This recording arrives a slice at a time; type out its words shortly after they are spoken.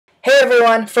Hey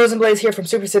everyone, FrozenBlaze here from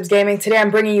SuperSibsGaming. Today I'm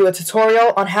bringing you a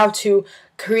tutorial on how to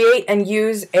create and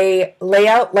use a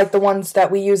layout like the ones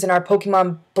that we use in our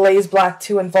Pokemon Blaze Black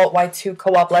 2 and Vault Y2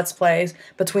 co-op Let's Plays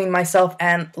between myself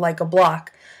and like a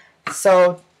block.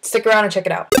 So stick around and check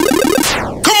it out.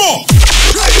 Come on!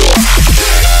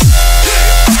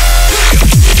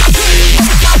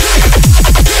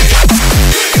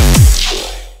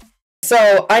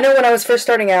 So, I know when I was first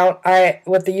starting out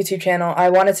with the YouTube channel, I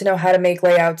wanted to know how to make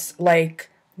layouts like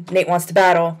Nate Wants to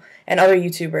Battle and other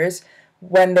YouTubers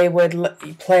when they would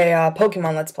play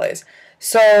Pokemon Let's Plays.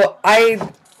 So, I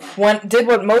did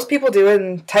what most people do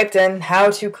and typed in how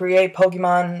to create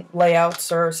Pokemon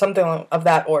layouts or something of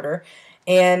that order,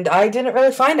 and I didn't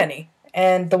really find any.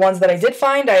 And the ones that I did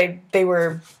find, they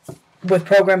were with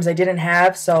programs I didn't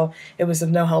have, so it was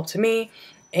of no help to me.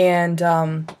 And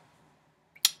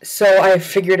so I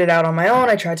figured it out on my own.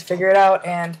 I tried to figure it out,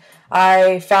 and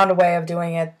I found a way of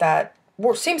doing it that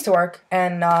seems to work,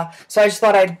 and so I just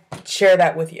thought I'd share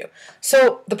that with you.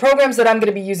 So the programs that I'm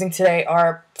going to be using today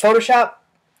are Photoshop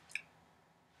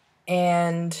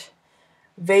and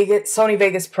Sony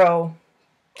Vegas Pro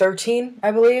 13,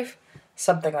 I believe,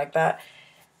 something like that.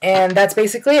 And that's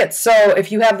basically it. So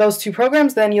if you have those two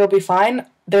programs, then you'll be fine.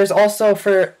 There's also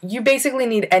you basically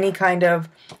need any kind of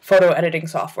photo editing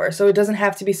software. So it doesn't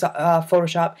have to be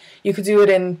Photoshop. You could do it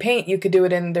in Paint. You could do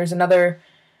it in, there's another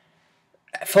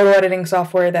photo editing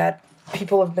software that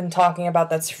people have been talking about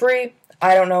that's free.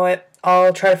 I don't know it.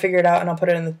 I'll try to figure it out and I'll put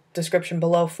it in the description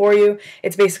below for you.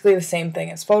 It's basically the same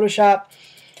thing as Photoshop.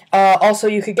 Also,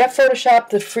 you could get Photoshop,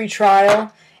 the free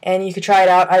trial, and you could try it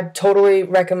out. I totally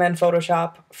recommend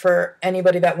Photoshop for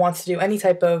anybody that wants to do any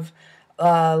type of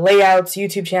layouts,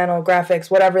 YouTube channel, graphics,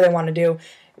 whatever they want to do.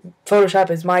 Photoshop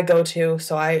is my go-to,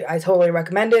 so I totally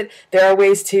recommend it. There are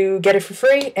ways to get it for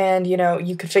free, and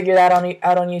you could figure that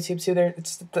out on YouTube too.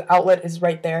 The outlet is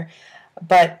right there,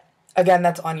 but again,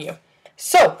 that's on you.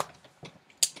 So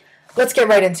let's get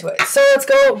right into it. So let's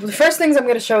go. The first things I'm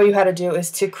going to show you how to do is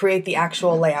to create the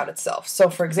actual layout itself. So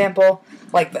for example,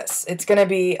 like this, it's going to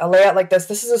be a layout like this.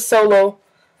 This is a solo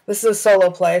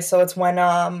play, so it's when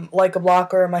like a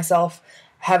blocker or myself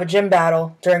have a gym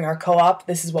battle during our co-op.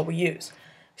 This is what we use.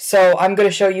 So I'm going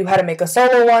to show you how to make a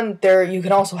solo one. You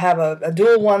can also have a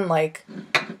dual one, like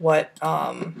what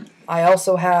I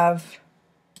also have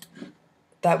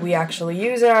that we actually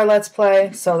use in our Let's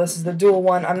Play. So this is the dual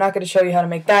one. I'm not going to show you how to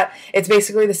make that. It's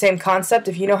basically the same concept.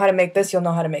 If you know how to make this, you'll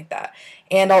know how to make that.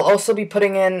 And I'll also be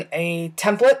putting in a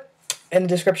template in the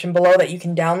description below that you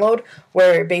can download,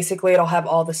 where basically it'll have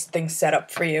all this things set up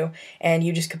for you, and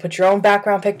you just could put your own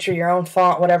background picture, your own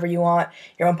font, whatever you want,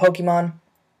 your own Pokemon,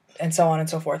 and so on and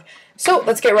so forth. So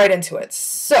let's get right into it.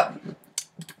 So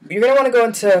you're going to want to go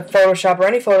into Photoshop or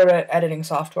any photo editing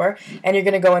software, and you're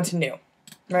going to go into New,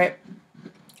 right?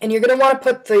 And you're going to want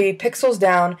to put the pixels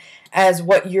down as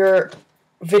what your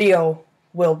video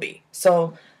will be.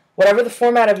 So whatever the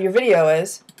format of your video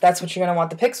is, that's what you're going to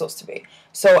want the pixels to be.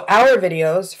 So our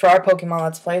videos for our Pokemon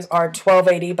Let's Plays are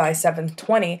 1280 by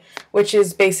 720, which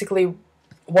is basically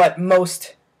what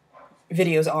most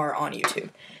videos are on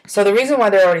YouTube. So the reason why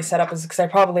they're already set up is because I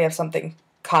probably have something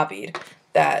copied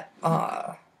that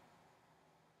I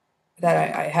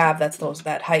have that's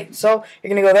that height. So you're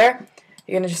going to go there.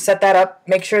 You're going to just set that up.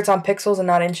 Make sure it's on pixels and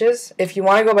not inches. If you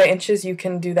want to go by inches, you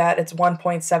can do that. It's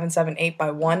 1.778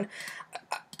 by 1.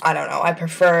 I don't know. I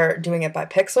prefer doing it by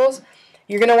pixels.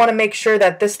 You're going to want to make sure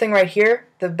that this thing right here,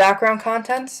 the background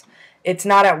contents, it's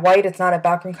not at white, it's not at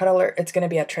background color, it's going to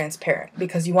be at transparent,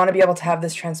 because you want to be able to have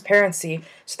this transparency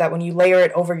so that when you layer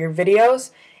it over your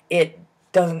videos,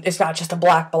 it's not just a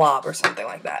black blob or something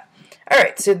like that.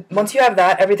 Alright, so once you have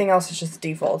that, everything else is just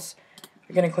defaults.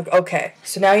 You're going to click OK.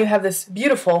 So now you have this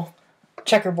beautiful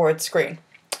checkerboard screen.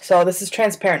 So this is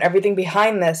transparent. Everything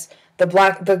behind this,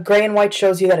 the gray and white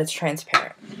shows you that it's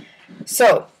transparent.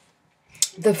 So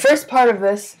the first part of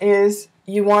this is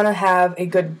you want to have a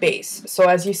good base. So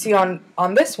as you see on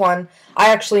this one, I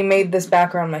actually made this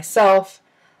background myself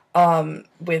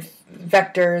with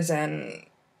vectors and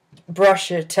brush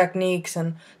techniques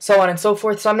and so on and so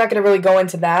forth. So I'm not going to really go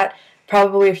into that.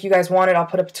 Probably if you guys want it, I'll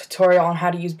put up a tutorial on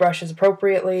how to use brushes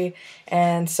appropriately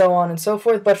and so on and so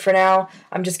forth. But for now,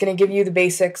 I'm just going to give you the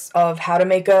basics of how to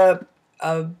make a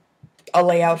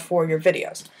layout for your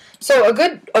videos. So a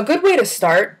good way to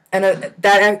start, and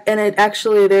there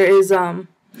is a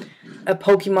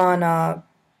Pokemon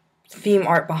theme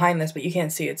art behind this, but you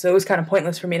can't see it, so it was kind of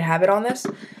pointless for me to have it on this.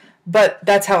 But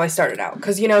that's how I started out,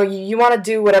 because you want to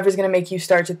do whatever's going to make you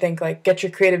start to think, like, get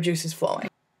your creative juices flowing.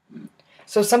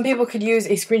 So some people could use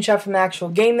a screenshot from the actual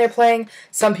game they're playing.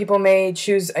 Some people may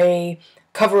choose a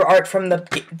cover art from the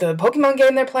Pokemon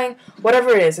game they're playing,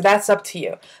 whatever it is, that's up to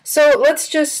you. So let's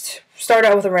just start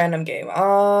out with a random game.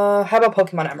 How about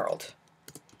Pokemon Emerald?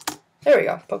 There we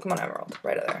go, Pokemon Emerald,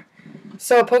 right there.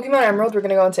 So Pokemon Emerald, we're going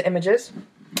to go into images,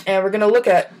 and we're going to look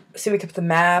at, see, we could put the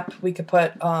map, we could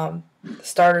put the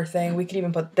starter thing, we could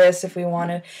even put this if we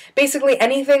wanted. Basically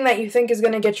anything that you think is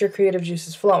going to get your creative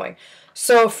juices flowing.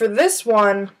 So for this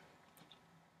one,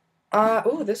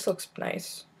 ooh, this looks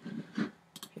nice.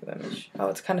 Image. Oh,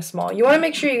 it's kind of small. You want to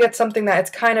make sure you get something that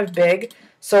it's kind of big,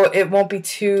 so it won't be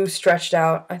too stretched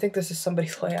out. I think this is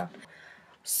somebody's layout.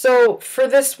 So for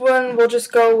this one, we'll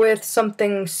just go with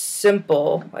something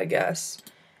simple, I guess.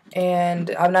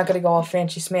 And I'm not going to go all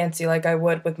fancy-smancy like I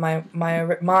would with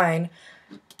mine.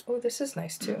 Oh, this is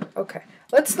nice too. Okay.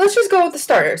 Let's just go with the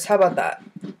starters. How about that?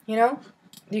 You know?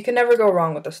 You can never go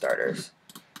wrong with the starters.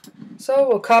 So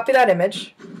we'll copy that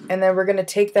image, and then we're going to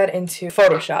take that into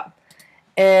Photoshop.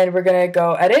 And we're going to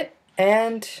go edit,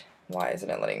 and why isn't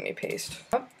it letting me paste?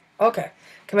 Oh, okay,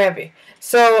 Command V.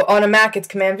 So on a Mac it's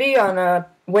Command V, on a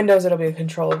Windows it'll be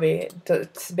Control V.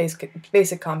 It's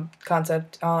basic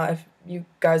concept. If you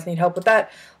guys need help with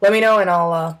that, let me know and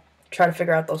I'll try to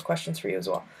figure out those questions for you as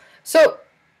well. So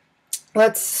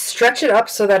let's stretch it up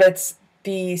so that it's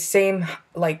the same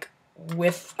like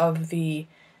width of the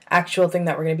actual thing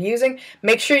that we're going to be using.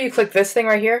 Make sure you click this thing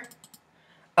right here.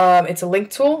 It's a link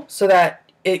tool so that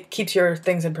it keeps your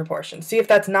things in proportion. See, if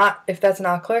that's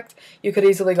not clicked, you could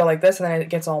easily go like this and then it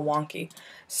gets all wonky.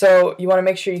 So you want to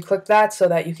make sure you click that so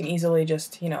that you can easily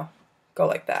just, you know, go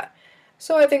like that.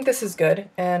 So I think this is good,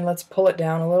 and let's pull it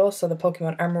down a little so the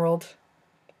Pokemon Emerald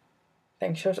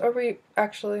thing shows.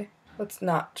 Let's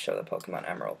not show the Pokemon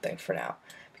Emerald thing for now,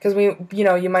 because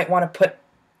you might want to put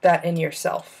that in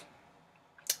yourself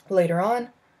later on.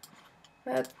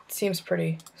 That seems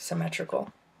pretty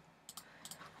symmetrical.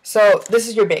 So this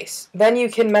is your base. Then you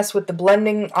can mess with the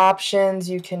blending options,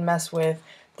 you can mess with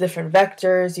different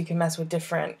vectors, you can mess with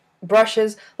different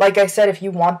brushes. Like I said, if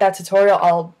you want that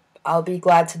tutorial, I'll be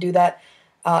glad to do that,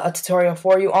 a tutorial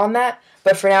for you on that.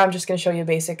 But for now, I'm just going to show you a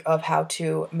basic of how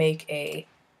to make a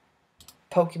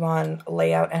Pokemon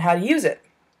layout and how to use it.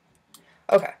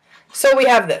 Okay, so we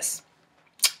have this.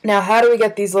 Now, how do we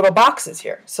get these little boxes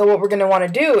here? So what we're going to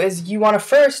want to do is you want to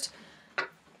first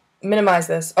minimize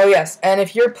this. Oh yes, and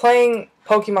if you're playing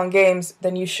Pokemon games,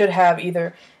 then you should have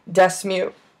either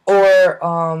Desmu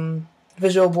or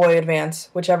Visual Boy Advance,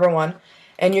 whichever one,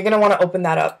 and you're going to want to open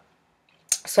that up.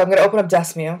 So I'm going to open up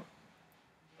Desmu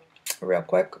real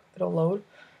quick. It'll load.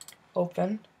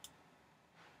 Open.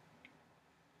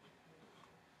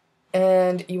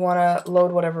 And you want to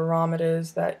load whatever ROM it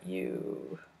is that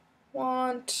you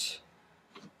want.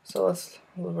 So let's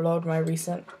load my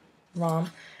recent ROM.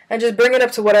 And just bring it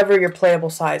up to whatever your playable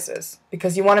size is,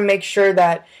 because you want to make sure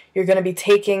that you're going to be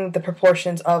taking the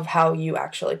proportions of how you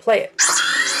actually play it.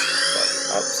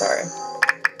 Oh, sorry.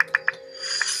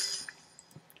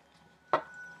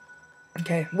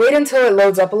 Okay, wait until it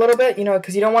loads up a little bit,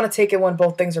 because you don't want to take it when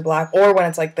both things are black, or when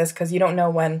it's like this, because you don't know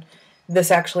when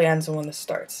this actually ends and when this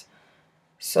starts.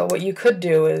 So what you could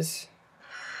do is,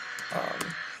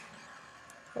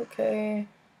 okay,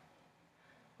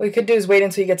 what you could do is wait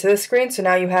until you get to this screen. So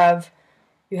now you have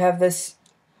this.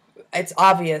 It's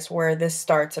obvious where this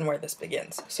starts and where this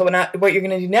begins. So what you're going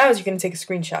to do now is you're going to take a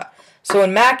screenshot. So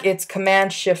in Mac, it's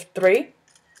Command-Shift-3,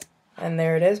 and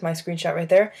there it is, my screenshot right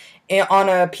there. And on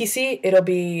a PC, it'll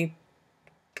be,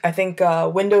 I think,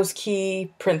 Windows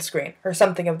key print screen or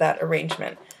something of that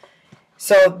arrangement.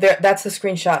 So that's the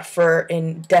screenshot for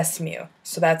in Desmu.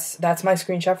 So that's my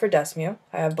screenshot for Desmu.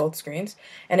 I have both screens.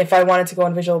 And if I wanted to go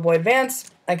in Visual Boy Advance,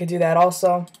 I could do that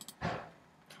also.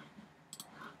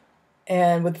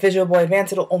 And with Visual Boy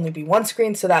Advance, it'll only be one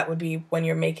screen, so that would be when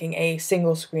you're making a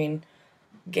single screen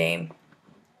game.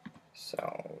 So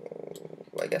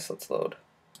I guess let's load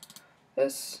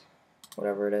this,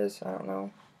 whatever it is. I don't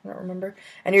know. I don't remember.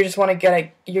 And you just want to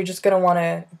get just gonna want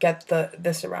to get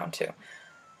this around too.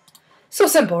 So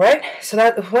simple, right? So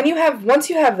that once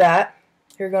you have that,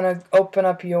 you're gonna open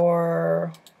up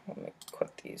your, let me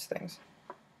quit these things.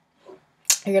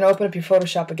 You're gonna open up your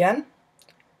Photoshop again,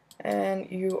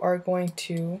 and you are going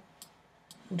to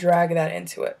drag that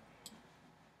into it.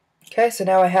 Okay, so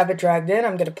now I have it dragged in.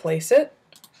 I'm gonna place it,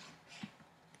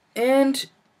 and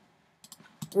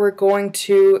we're going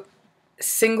to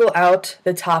single out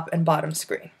the top and bottom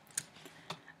screen.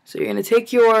 So you're gonna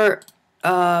take your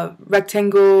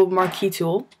rectangle marquee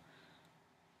tool,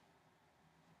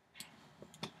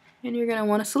 and you're going to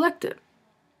want to select it.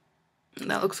 And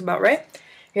that looks about right.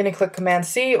 You're going to click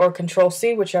Command-C or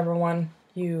Control-C, whichever one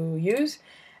you use,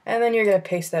 and then you're going to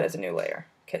paste that as a new layer.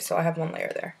 Okay, so I have one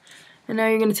layer there. And now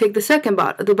you're going to take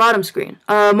the bottom screen.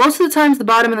 Most of the times the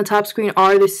bottom and the top screen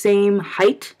are the same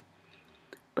height,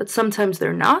 but sometimes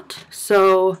they're not.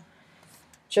 So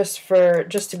just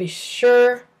to be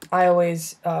sure, I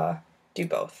always do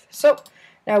both. So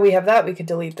now we have that. We could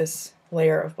delete this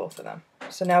layer of both of them.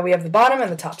 So now we have the bottom and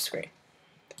the top screen.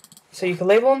 So you can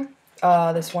label them.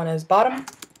 This one is bottom,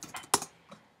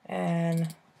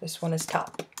 and this one is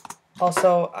top.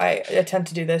 Also, I tend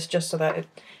to do this just so that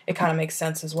it kind of makes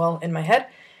sense as well in my head.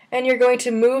 And you're going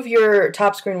to move your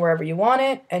top screen wherever you want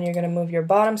it, and you're going to move your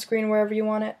bottom screen wherever you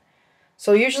want it.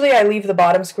 So usually I leave the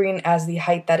bottom screen as the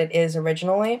height that it is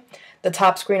originally. The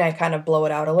top screen, I kind of blow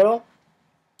it out a little.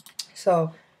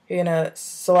 So you're going to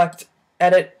select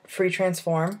Edit Free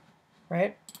Transform,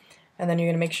 right? And then you're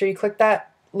going to make sure you click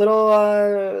that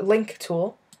little link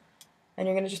tool, and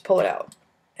you're going to just pull it out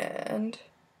and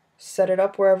set it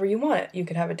up wherever you want it. You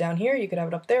could have it down here, you could have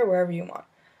it up there, wherever you want.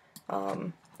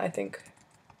 I think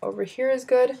over here is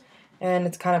good, and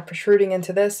it's kind of protruding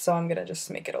into this, so I'm going to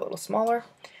just make it a little smaller.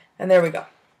 And there we go.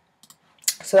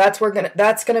 So that's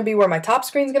going to be where my top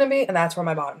screen's going to be, and that's where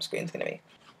my bottom screen's going to be.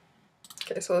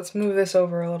 Okay, so let's move this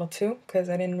over a little too, because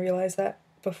I didn't realize that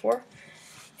before.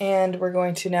 And we're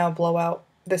going to now blow out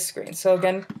this screen. So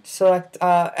again, select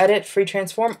Edit Free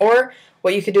Transform, or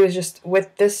what you could do is just with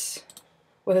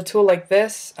a tool like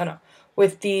this,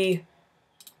 with the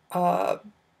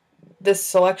this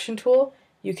selection tool,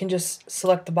 you can just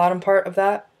select the bottom part of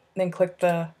that, then click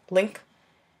the link,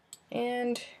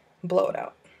 and blow it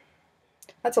out.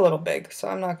 That's a little big, so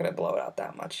I'm not going to blow it out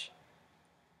that much.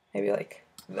 Maybe like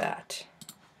that.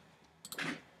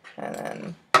 And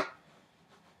then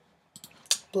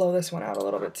blow this one out a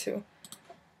little bit too,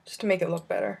 just to make it look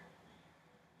better.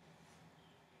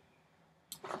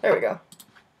 There we go.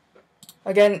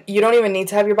 Again, you don't even need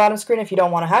to have your bottom screen if you don't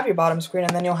want to have your bottom screen,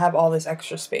 and then you'll have all this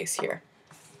extra space here.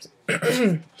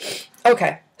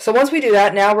 Okay, so once we do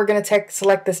that, now we're going to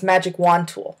select this magic wand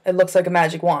tool. It looks like a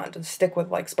magic wand to stick with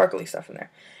like sparkly stuff in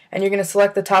there. And you're going to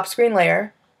select the top screen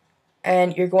layer,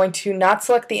 and you're going to not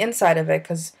select the inside of it,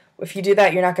 because if you do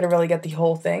that, you're not going to really get the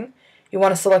whole thing. You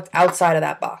want to select outside of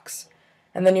that box.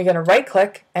 And then you're going to right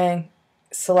click and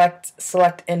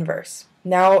select inverse.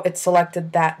 Now it's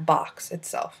selected that box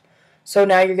itself. So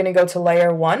now you're going to go to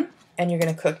layer 1, and you're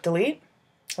going to click delete.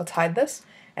 Let's hide this.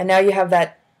 And now you have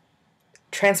that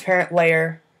transparent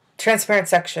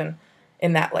section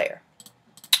in that layer.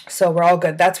 So we're all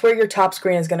good. That's where your top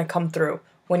screen is going to come through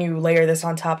when you layer this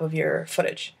on top of your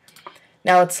footage.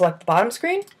 Now let's select the bottom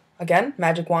screen. Again,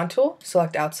 magic wand tool,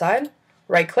 select outside,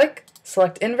 right click,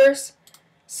 select inverse,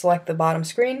 select the bottom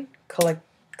screen, click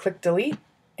delete,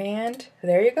 and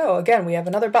there you go. Again, we have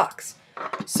another box.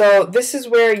 So this is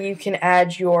where you can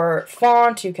add your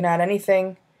font, you can add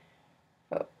anything.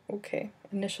 Oh, okay,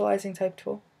 initializing type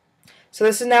tool. So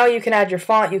this is now you can add your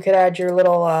font, you could add your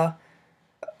little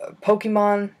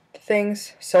Pokemon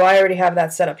things. So I already have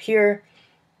that set up here.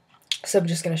 So I'm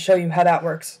just going to show you how that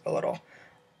works a little.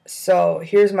 So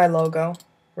here's my logo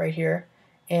right here,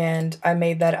 and I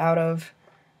made that out of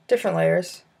different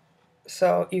layers.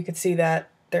 So you could see that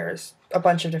there's a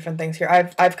bunch of different things here.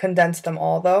 I've condensed them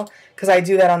all though, because I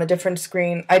do that on a different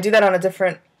screen. I do that on a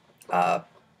different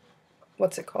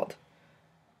what's it called?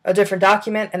 A different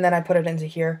document, and then I put it into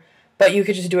here. But you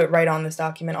could just do it right on this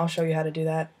document. I'll show you how to do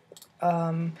that.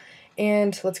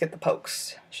 And let's get the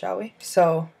pokes, shall we?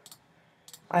 So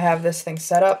I have this thing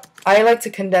set up. I like to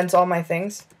condense all my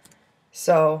things.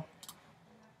 So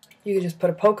you could just put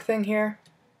a poke thing here.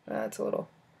 It's a little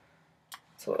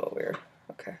weird.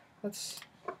 Okay, let's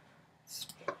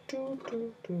I'm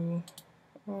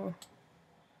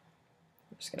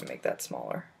just gonna make that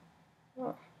smaller.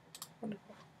 Oh,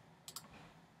 wonderful.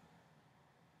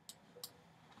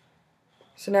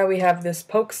 So now we have this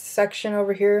pokes section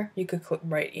over here. You could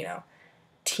write,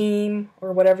 team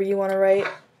or whatever you want to write.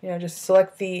 Just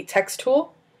select the text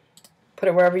tool, put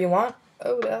it wherever you want.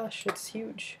 Oh gosh, it's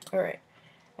huge. All right,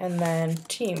 and then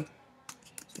team.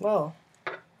 Well,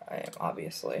 I am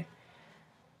obviously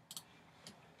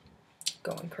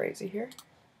going crazy here.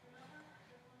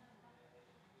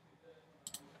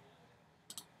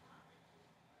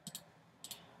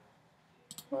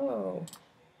 Oh.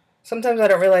 Sometimes I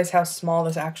don't realize how small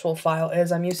this actual file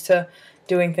is. I'm used to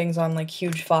doing things on like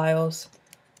huge files.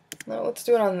 No, let's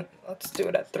do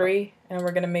it at 3, and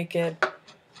we're gonna make it.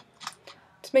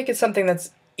 Let's make it something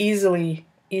that's easily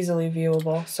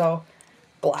viewable. So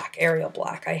black, Arial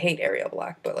black. I hate Arial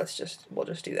black, but we'll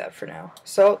just do that for now.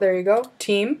 So there you go.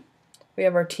 Team. We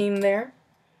have our team there.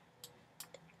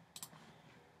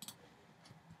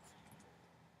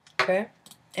 Okay.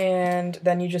 and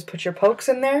then you just put your pokes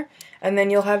in there, and then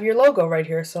you'll have your logo right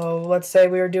here. So let's say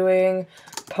we were doing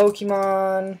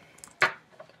Pokemon.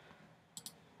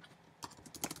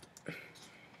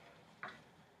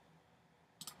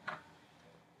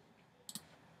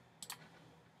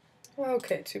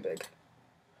 Okay, too big.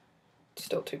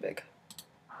 Still too big.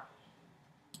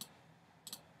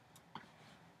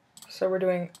 So we're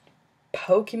doing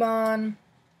Pokemon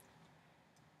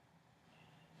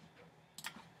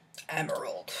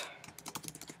Emerald.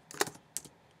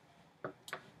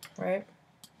 Right?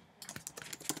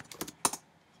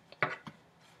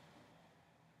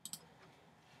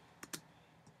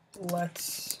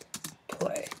 Let's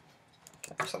play.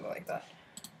 Or something like that.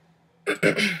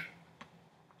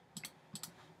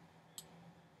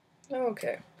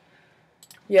 Okay.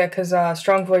 Yeah, because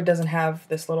Strong Void doesn't have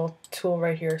this little tool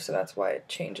right here, so that's why it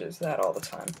changes that all the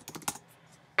time.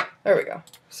 There we go.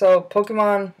 So,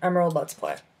 Pokemon Emerald Let's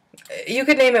Play. You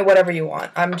could name it whatever you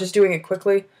want. I'm just doing it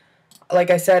quickly. Like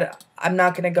I said, I'm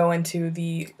not going to go into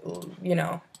the,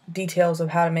 details of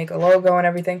how to make a logo and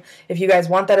everything. If you guys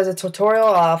want that as a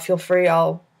tutorial, feel free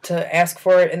to ask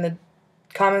for it in the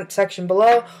comment section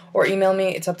below or email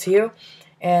me. It's up to you,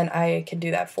 and I can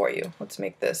do that for you. Let's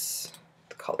make this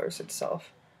the colors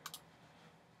itself.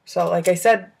 So like I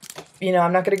said,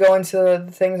 I'm not going to go into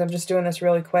the things. I'm just doing this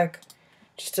really quick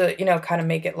just to, kind of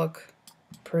make it look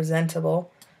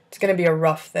presentable. It's going to be a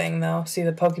rough thing though. See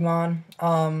the Pokemon.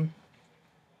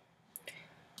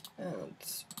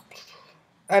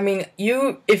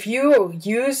 If you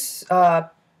use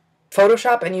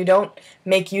Photoshop and you don't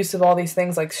make use of all these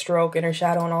things like stroke, inner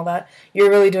shadow, and all that, you're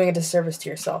really doing a disservice to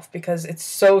yourself because it's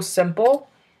so simple.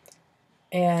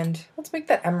 And let's make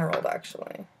that emerald,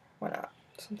 actually. Why not?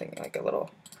 Something like a little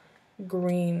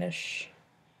greenish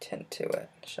tint to it,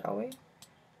 shall we?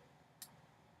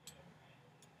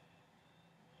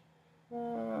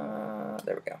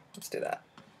 There we go. Let's do that.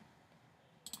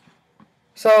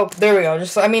 So, there we go.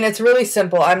 It's really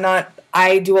simple.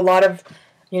 I do a lot of,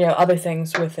 other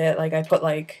things with it. Like, I put,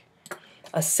 like,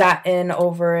 a satin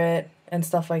over it and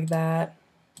stuff like that.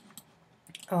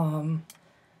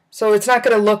 So it's not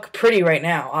going to look pretty right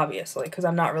now, obviously, because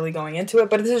I'm not really going into it.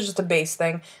 But this is just a base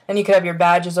thing. And you could have your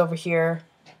badges over here.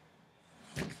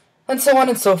 And so on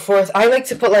and so forth. I like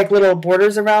to put, like, little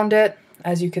borders around it.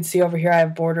 As you can see over here, I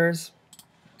have borders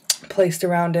placed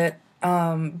around it.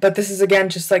 But this is, again,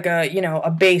 just like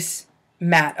a base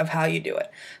mat of how you do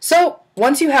it. So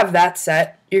once you have that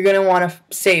set, you're going to want to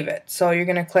save it. So you're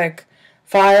going to click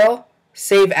File,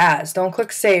 Save As. Don't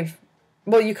click Save.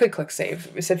 Well, you could click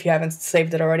Save if you haven't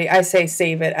saved it already. I say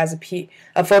save it as a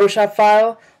Photoshop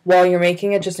file while you're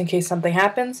making it, just in case something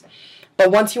happens. But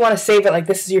once you want to save it, like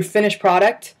this is your finished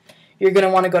product, you're going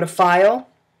to want to go to File,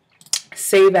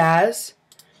 Save As,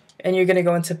 and you're going to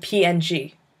go into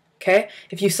PNG. Okay?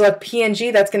 If you select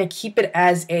PNG, that's going to keep it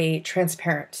as a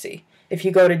transparency. If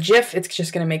you go to GIF, it's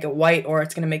just going to make it white, or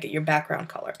it's going to make it your background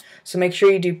color. So make sure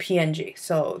you do PNG,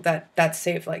 so that's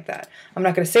saved like that. I'm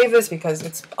not going to save this because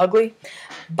it's ugly,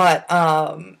 but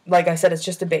like I said, it's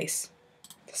just a base.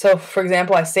 So for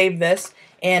example, I saved this,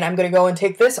 and I'm going to go and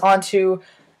take this onto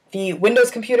the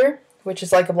Windows computer, which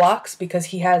is like a Blocks, because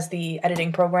he has the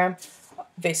editing program,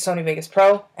 Sony Vegas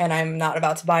Pro, and I'm not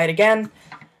about to buy it again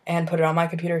and put it on my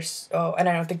computer. So, and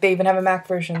I don't think they even have a Mac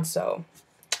version, so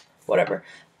whatever.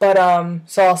 But,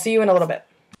 so I'll see you in a little bit.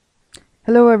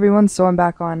 Hello everyone, so I'm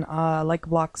back on, Like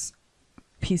Blocks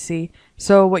PC.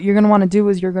 So what you're going to want to do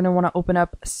is you're going to want to open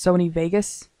up Sony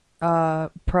Vegas,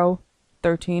 Pro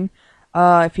 13.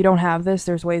 If you don't have this,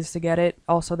 there's ways to get it.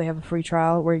 Also, they have a free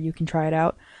trial where you can try it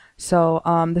out. So,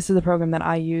 this is the program that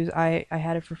I use. I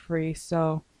had it for free,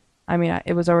 so,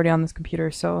 it was already on this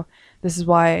computer, so this is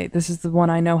why, this is the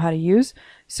one I know how to use.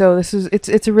 So it's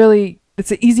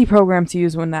an easy program to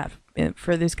use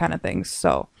for these kind of things.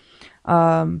 So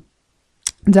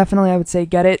definitely I would say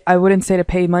get it. I wouldn't say to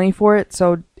pay money for it,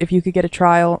 so if you could get a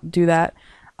trial, do that.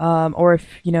 Or if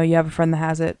you have a friend that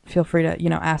has it, feel free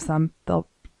to ask them.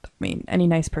 Any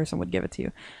nice person would give it to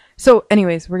you. So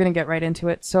anyways, we're gonna get right into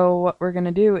it. So what we're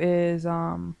gonna do is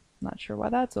not sure why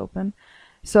that's open.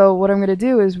 So what I'm gonna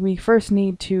do is we first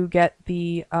need to get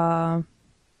the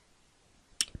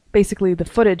basically the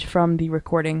footage from the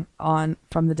recording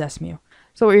from the Desmu.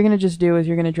 So what you're going to just do is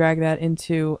you're going to drag that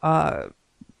into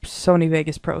Sony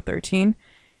Vegas Pro 13.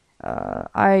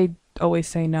 I always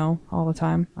say no all the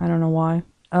time. I don't know why.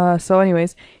 So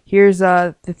anyways, here's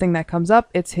the thing that comes up.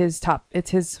 It's his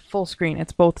full screen.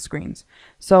 It's both screens.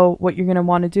 So what you're going to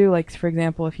want to do, like for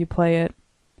example, if you play it,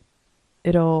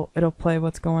 it'll play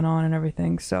what's going on and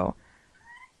everything. So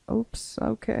oops,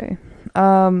 okay.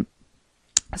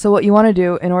 So what you want to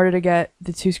do in order to get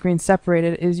the two screens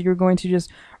separated is you're going to just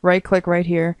right click right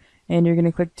here and you're going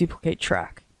to click duplicate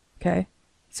track. Okay?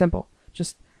 Simple.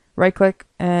 Just right click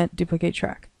and duplicate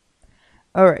track.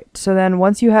 Alright, so then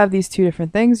once you have these two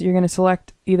different things, you're going to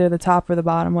select either the top or the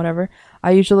bottom, whatever.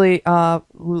 I usually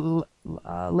label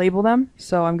them,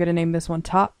 so I'm going to name this one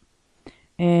top,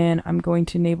 and I'm going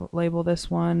to label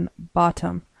this one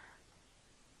bottom.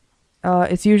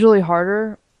 It's usually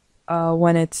harder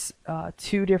when it's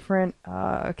two different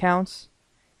accounts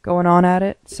going on at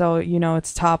it, so you know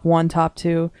it's top 1, top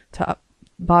 2,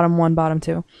 bottom 1, bottom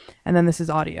 2, and then this is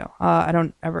audio. I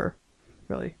don't ever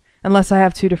really... Unless I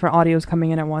have two different audios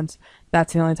coming in at once,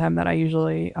 that's the only time that I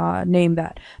usually name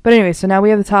that. But anyway, so now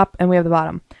we have the top and we have the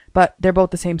bottom, but they're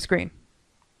both the same screen.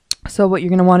 So what you're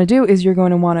going to want to do is you're going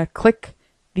to want to click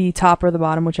the top or the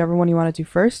bottom, whichever one you want to do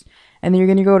first, and then you're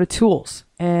going to go to Tools,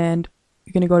 and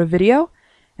you're going to go to Video,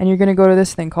 and you're going to go to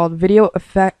this thing called Video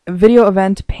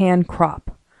Event Pan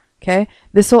Crop. Okay,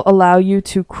 this will allow you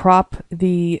to crop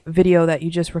the video that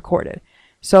you just recorded.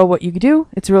 So what you do,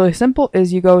 it's really simple,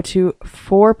 is you go to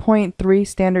 4.3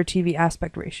 standard TV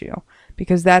aspect ratio,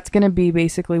 because that's going to be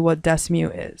basically what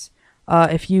Desmu is.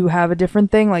 If you have a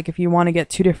different thing, like if you want to get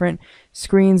two different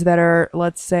screens that are,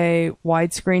 let's say,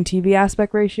 widescreen TV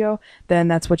aspect ratio, then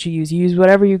that's what you use. You use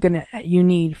whatever you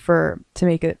need to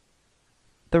make it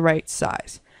the right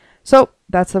size. So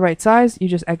that's the right size. You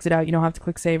just exit out. You don't have to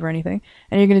click save or anything.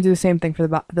 And you're going to do the same thing for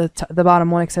the bottom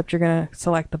one, except you're going to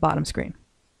select the bottom screen.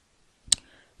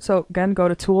 So again, go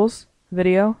to Tools,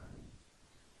 Video,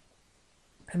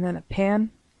 and then at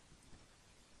Pan,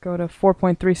 go to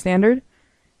 4.3 standard,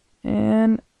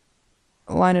 and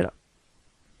line it up.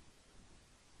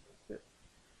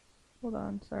 Hold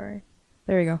on, sorry.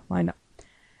 There you go, lined up.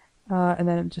 And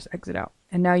then just exit out.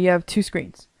 And now you have two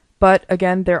screens. But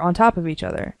again, they're on top of each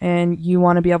other, and you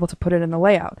want to be able to put it in a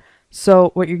layout. So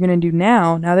what you're going to do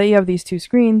now that you have these two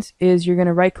screens, is you're going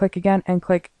to right click again and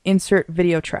click Insert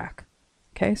Video Track.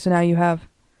 Okay, so now you have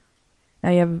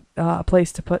a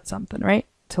place to put something, right?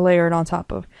 To layer it on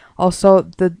top of.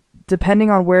 Also, depending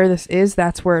on where this is,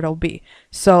 that's where it'll be.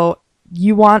 So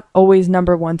you want always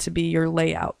number 1 to be your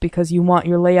layout, because you want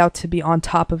your layout to be on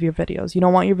top of your videos. You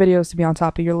don't want your videos to be on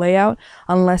top of your layout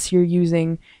unless you're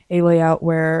using a layout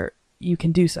where you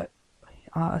can do such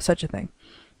a thing.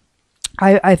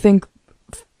 I think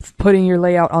putting your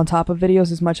layout on top of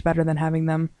videos is much better than having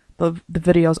the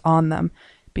videos on them,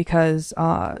 because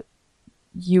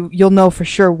you'll know for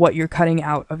sure what you're cutting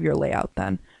out of your layout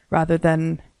then, rather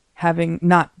than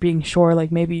not being sure,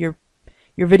 like maybe your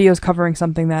video is covering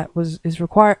something that is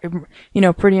required,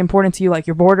 pretty important to you, like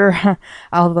your border,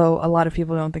 although a lot of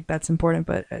people don't think that's important,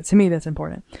 but to me that's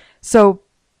important. So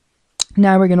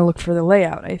now we're going to look for the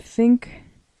layout. I think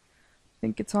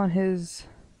it's on his,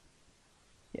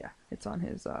 yeah, it's on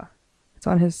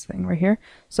his thing right here.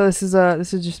 So this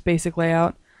is just basic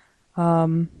layout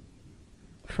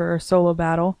for solo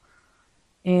battle,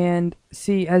 and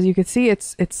see, as you can see,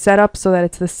 it's set up so that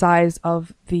it's the size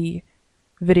of the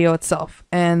video itself,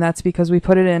 and that's because we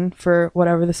put it in for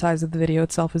whatever the size of the video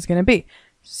itself is going to be.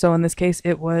 So in this case,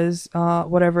 it was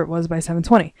whatever it was by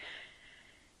 720,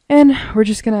 and we're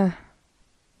just gonna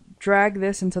drag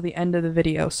this until the end of the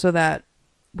video so that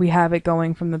we have it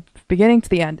going from the beginning to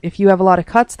the end. If you have a lot of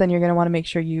cuts, then you're going to want to make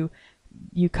sure you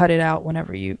cut it out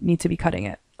whenever you need to be cutting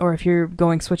it. Or if you're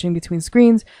switching between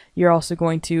screens, you're also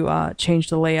going to change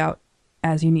the layout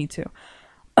as you need to.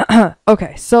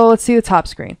 Okay, so let's see the top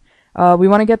screen. We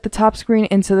want to get the top screen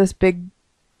into this big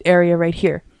area right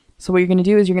here. So what you're going to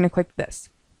do is you're going to click this.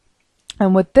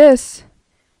 And with this,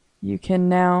 you can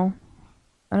now...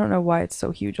 I don't know why it's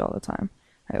so huge all the time.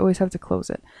 I always have to close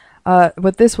it.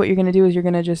 With this, what you're going to do is you're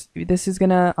going to this is going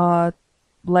to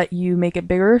let you make it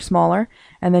bigger or smaller,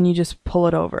 and then you just pull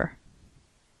it over.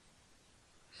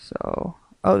 So,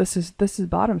 oh, this is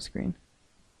bottom screen.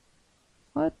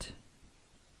 What?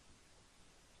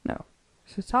 No.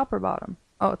 This is top or bottom?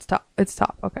 Oh, it's top. It's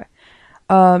top. Okay.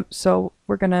 So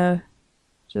we're gonna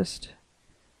just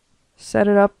set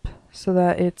it up so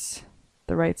that it's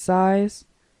the right size.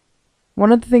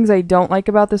 One of the things I don't like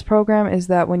about this program is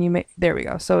that when you make, there we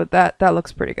go. So that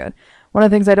looks pretty good. One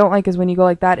of the things I don't like is when you go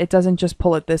like that, it doesn't just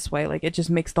pull it this way. Like, it just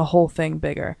makes the whole thing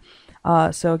bigger.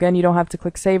 So again, you don't have to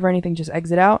click save or anything, just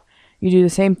exit out. You do the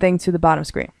same thing to the bottom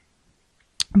screen.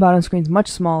 Bottom screen's much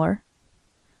smaller.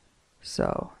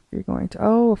 So you're going to,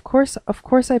 oh, of course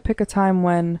I pick a time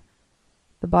when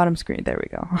the bottom screen, there we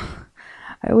go.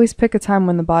 I always pick a time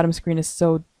when the bottom screen is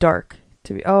so dark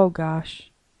to be, oh gosh.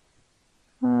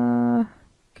 There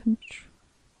we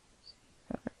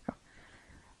go.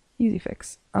 Easy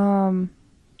fix. Alright,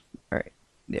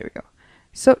 there we go.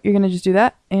 So you're going to just do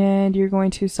that, and you're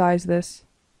going to size this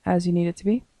as you need it to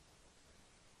be.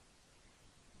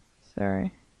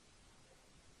 Sorry.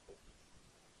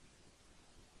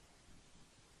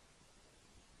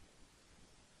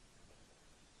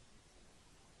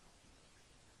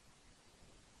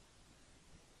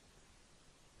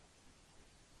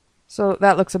 So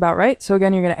that looks about right. So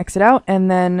again, you're going to exit out,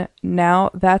 and then now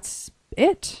that's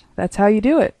it. That's how you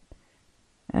do it.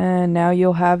 And now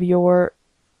you'll have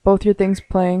both your things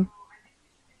playing.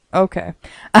 Okay.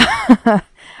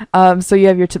 So you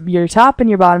have your top and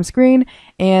your bottom screen,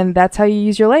 and that's how you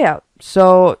use your layout.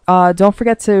 So don't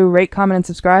forget to rate, comment, and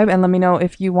subscribe, and let me know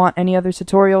if you want any other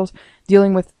tutorials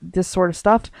dealing with this sort of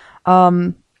stuff.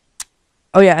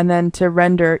 Oh yeah, and then to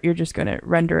render, you're just going to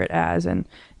render it as and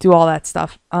do all that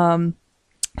stuff.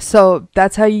 So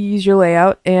that's how you use your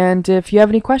layout. And if you have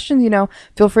any questions,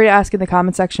 feel free to ask in the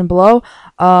comment section below.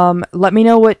 Let me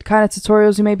know what kind of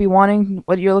tutorials you may be wanting,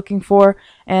 what you're looking for,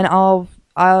 and I'll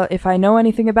if I know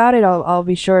anything about it, I'll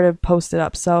be sure to post it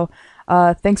up. So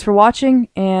thanks for watching,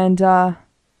 and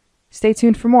stay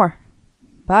tuned for more.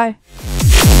 Bye.